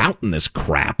spouting this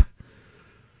crap.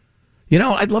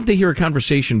 I'd love to hear a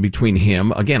conversation between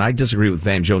him. Again, I disagree with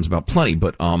Van Jones about plenty,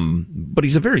 but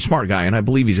he's a very smart guy, and I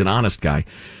believe he's an honest guy.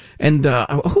 And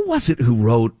who was it who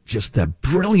wrote just a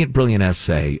brilliant, brilliant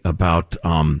essay about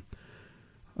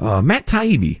Matt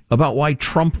Taibbi, about why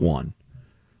Trump won?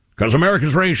 Because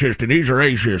America's racist, and he's a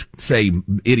racist, say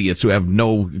idiots who have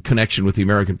no connection with the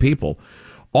American people.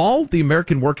 All the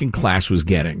American working class was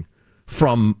getting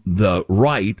from the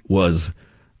right was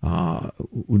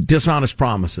dishonest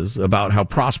promises about how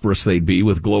prosperous they'd be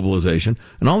with globalization,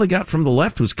 and all they got from the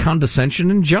left was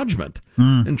condescension and judgment.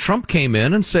 And Trump came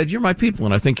in and said, "You're my people,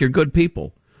 and I think you're good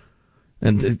people."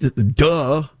 And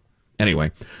duh.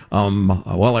 Anyway,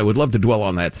 while I would love to dwell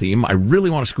on that theme, I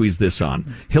really want to squeeze this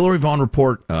on. Hillary Vaughn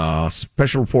report,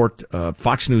 special report,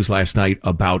 Fox News last night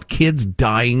about kids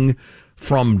dying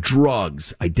from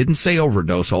drugs. I didn't say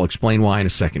overdose. I'll explain why in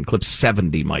a second. Clip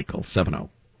 70, Michael, 70.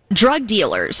 Drug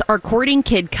dealers are courting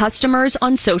kid customers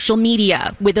on social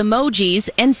media with emojis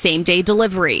and same-day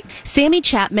delivery. Sammy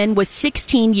Chapman was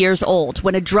 16 years old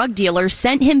when a drug dealer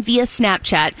sent him via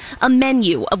Snapchat a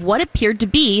menu of what appeared to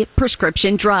be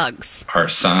prescription drugs. Our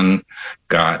son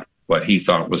got what he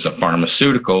thought was a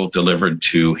pharmaceutical delivered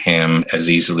to him as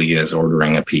easily as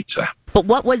ordering a pizza. But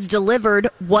what was delivered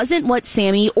wasn't what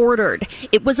Sammy ordered.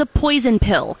 It was a poison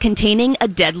pill containing a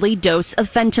deadly dose of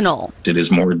fentanyl. It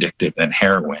is more addictive than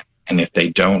heroin. And if they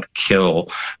don't kill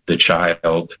the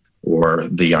child or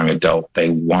the young adult, they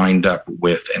wind up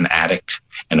with an addict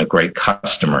and a great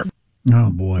customer.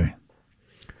 Oh, boy.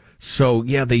 So,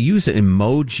 yeah, they use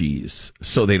emojis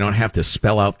so they don't have to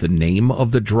spell out the name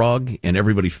of the drug, and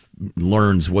everybody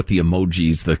learns what the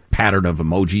emojis, the pattern of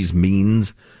emojis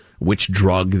means, which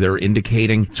drug they're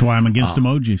indicating. That's why I'm against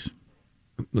emojis.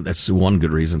 That's one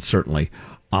good reason, certainly.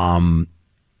 And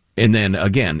then,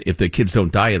 again, if the kids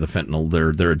don't die of the fentanyl,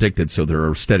 they're addicted, so they're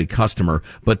a steady customer.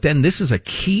 But then this is a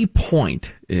key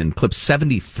point in clip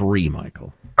 73,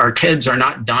 Michael. Our kids are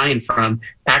not dying from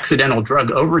accidental drug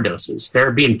overdoses.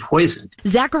 They're being poisoned.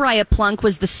 Zachariah Plunk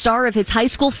was the star of his high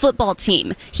school football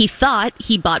team. He thought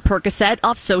he bought Percocet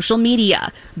off social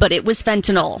media, but it was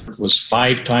fentanyl. It was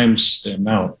 5 times the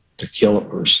amount to kill a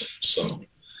person. So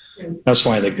that's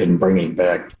why they couldn't bring him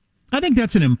back. I think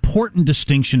that's an important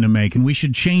distinction to make, and we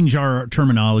should change our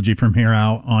terminology from here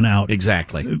on out.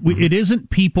 Exactly. It isn't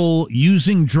people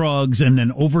using drugs and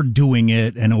then overdoing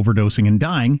it and overdosing and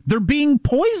dying. They're being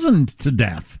poisoned to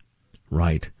death.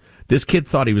 Right. This kid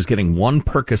thought he was getting one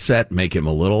Percocet, make him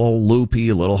a little loopy,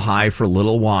 a little high for a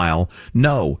little while.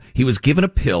 No, he was given a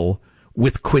pill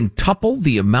with quintuple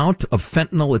the amount of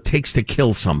fentanyl it takes to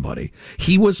kill somebody.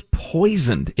 He was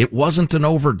poisoned. It wasn't an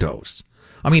overdose.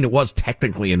 I mean, it was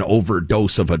technically an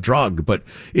overdose of a drug, but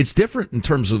it's different in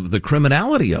terms of the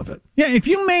criminality of it. Yeah, if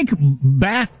you make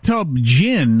bathtub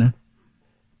gin,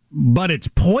 but it's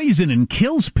poison and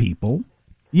kills people,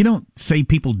 you don't say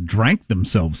people drank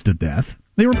themselves to death.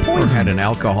 They were poisoned. Or had an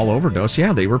alcohol overdose.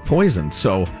 Yeah, they were poisoned.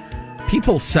 So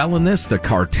people selling this, the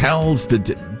cartels,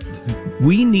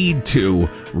 we need to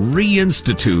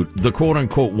reinstitute the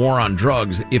quote-unquote war on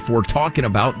drugs if we're talking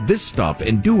about this stuff,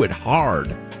 and do it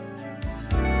hard.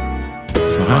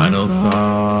 Final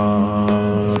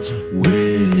thoughts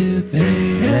with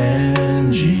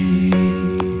Angie.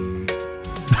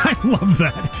 I love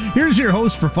that. Here's your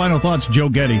host for Final Thoughts, Joe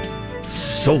Getty.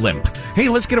 So limp. Hey,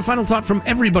 let's get a final thought from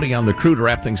everybody on the crew to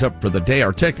wrap things up for the day.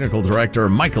 Our technical director,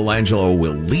 Michelangelo,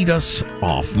 will lead us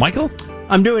off. Michael?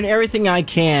 I'm doing everything I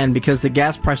can because the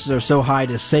gas prices are so high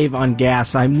to save on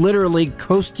gas. I'm literally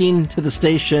coasting to the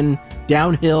station,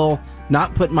 downhill,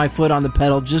 not putting my foot on the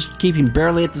pedal, just keeping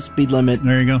barely at the speed limit.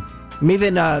 There you go. I'm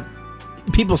even,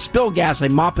 people spill gas, I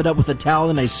mop it up with a towel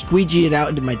and I squeegee it out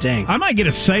into my tank. I might get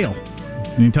a sail.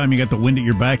 Anytime you got the wind at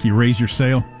your back, you raise your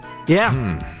sail.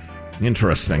 Yeah.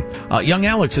 Interesting. Young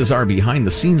Alex is our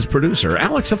behind-the-scenes producer.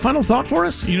 Alex, a final thought for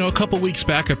us? You know, a couple weeks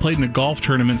back, I played in a golf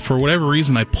tournament. For whatever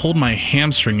reason, I pulled my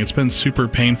hamstring. It's been super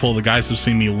painful. The guys have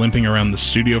seen me limping around the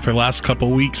studio for the last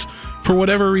couple weeks. For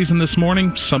whatever reason this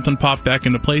morning, something popped back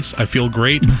into place. I feel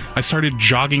great. I started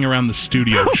jogging around the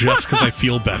studio just because I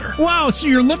feel better. Wow, so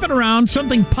you're limping around,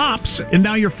 something pops, and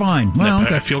now you're fine. Wow,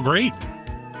 I feel great.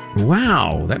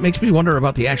 Wow, that makes me wonder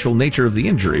about the actual nature of the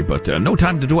injury, but no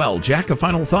time to dwell. Jack, a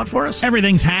final thought for us?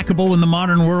 Everything's hackable in the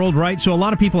modern world, right? So a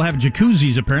lot of people have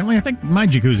jacuzzis, apparently. I think my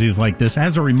jacuzzi is like this. It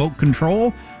has a remote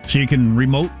control, so you can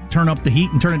remote turn up the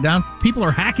heat and turn it down. People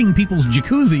are hacking people's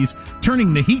jacuzzis,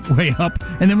 turning the heat way up,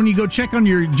 and then when you go check on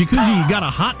your jacuzzi, you got a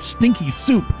hot, stinky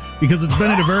soup because it's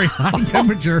been at a very high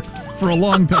temperature for a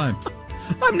long time.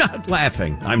 I'm not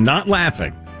laughing.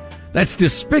 That's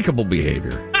despicable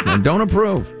behavior. I don't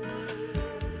approve.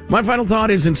 My final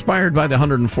thought is inspired by the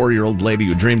 104-year-old lady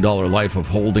who dreamed all her life of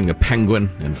holding a penguin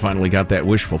and finally got that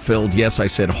wish fulfilled. Yes, I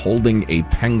said holding a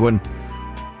penguin.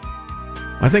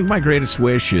 I think my greatest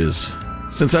wish is,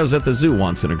 since I was at the zoo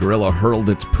once and a gorilla hurled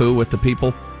its poo at the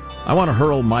people, I want to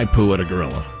hurl my poo at a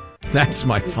gorilla. That's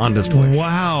my fondest wish.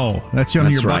 Wow. That's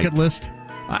on your bucket list?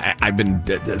 I've been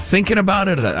thinking about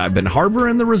it. I've been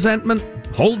harboring the resentment,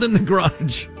 holding the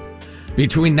grudge.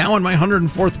 Between now and my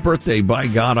 104th birthday, by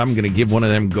God, I'm going to give one of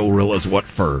them gorillas what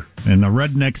fur. And the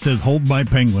redneck says, hold my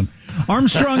penguin.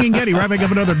 Armstrong and Getty wrapping up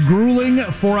another grueling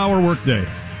 4-hour workday.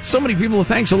 So many people,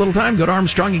 thanks a little time. Go to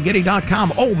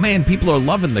ArmstrongandGetty.com. Oh, man, people are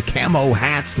loving the camo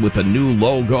hats with the new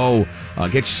logo.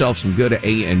 Get yourself some good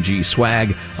A&G swag.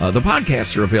 The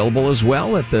podcasts are available as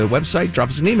well at the website. Drop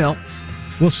us an email.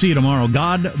 We'll see you tomorrow.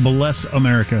 God bless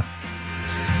America.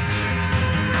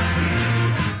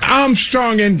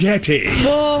 Armstrong and Getty.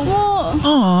 Whoa. Whoa.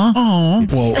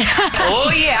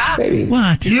 Oh, yeah. Baby.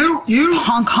 What? You.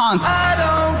 Honk. I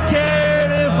don't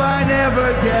care if I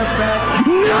never get back.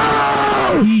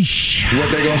 No! Yeesh. What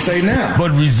they gonna say now?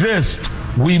 But resist,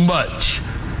 we must,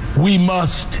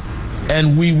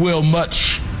 and we will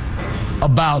much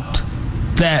about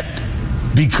that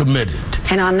be committed.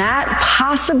 And on that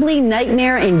possibly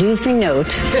nightmare-inducing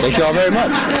note, Thank you all very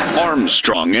much.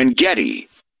 Armstrong and Getty.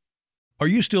 Are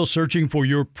you still searching for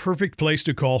your perfect place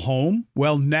to call home?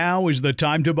 Well, now is the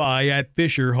time to buy at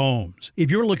Fisher Homes. If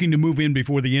you're looking to move in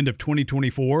before the end of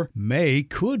 2024, May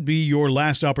could be your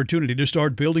last opportunity to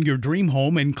start building your dream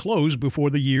home and close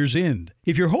before the year's end.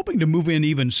 If you're hoping to move in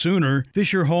even sooner,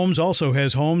 Fisher Homes also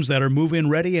has homes that are move-in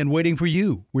ready and waiting for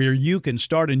you, where you can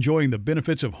start enjoying the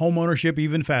benefits of homeownership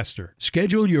even faster.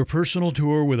 Schedule your personal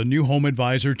tour with a new home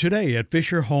advisor today at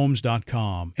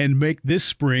FisherHomes.com and make this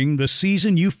spring the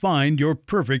season you find your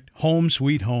perfect home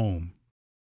sweet home.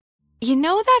 You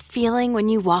know that feeling when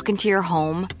you walk into your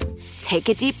home, take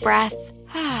a deep breath,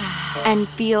 and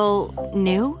feel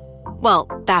new? Well,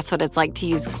 that's what it's like to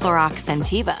use Clorox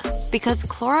Scentiva. Because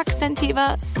Clorox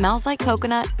Scentiva smells like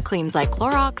coconut, cleans like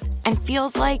Clorox, and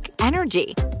feels like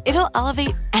energy. It'll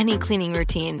elevate any cleaning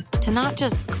routine to not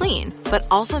just clean, but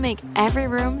also make every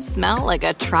room smell like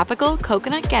a tropical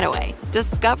coconut getaway.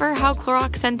 Discover how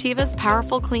Clorox Scentiva's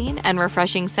powerful clean and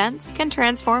refreshing scents can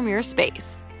transform your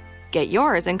space. Get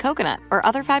yours in coconut or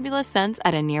other fabulous scents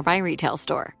at a nearby retail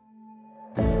store.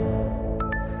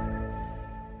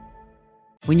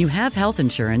 When you have health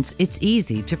insurance, it's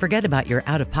easy to forget about your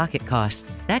out-of-pocket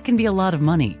costs. That can be a lot of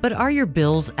money. But are your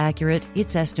bills accurate?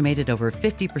 It's estimated over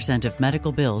 50% of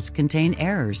medical bills contain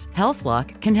errors.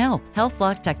 HealthLock can help.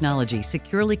 HealthLock technology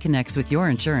securely connects with your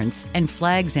insurance and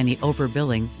flags any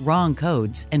overbilling, wrong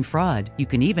codes, and fraud. You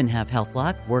can even have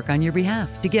HealthLock work on your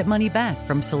behalf to get money back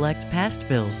from select past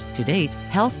bills. To date,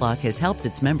 HealthLock has helped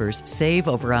its members save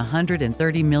over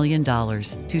 $130 million.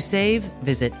 To save,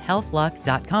 visit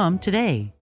healthlock.com today.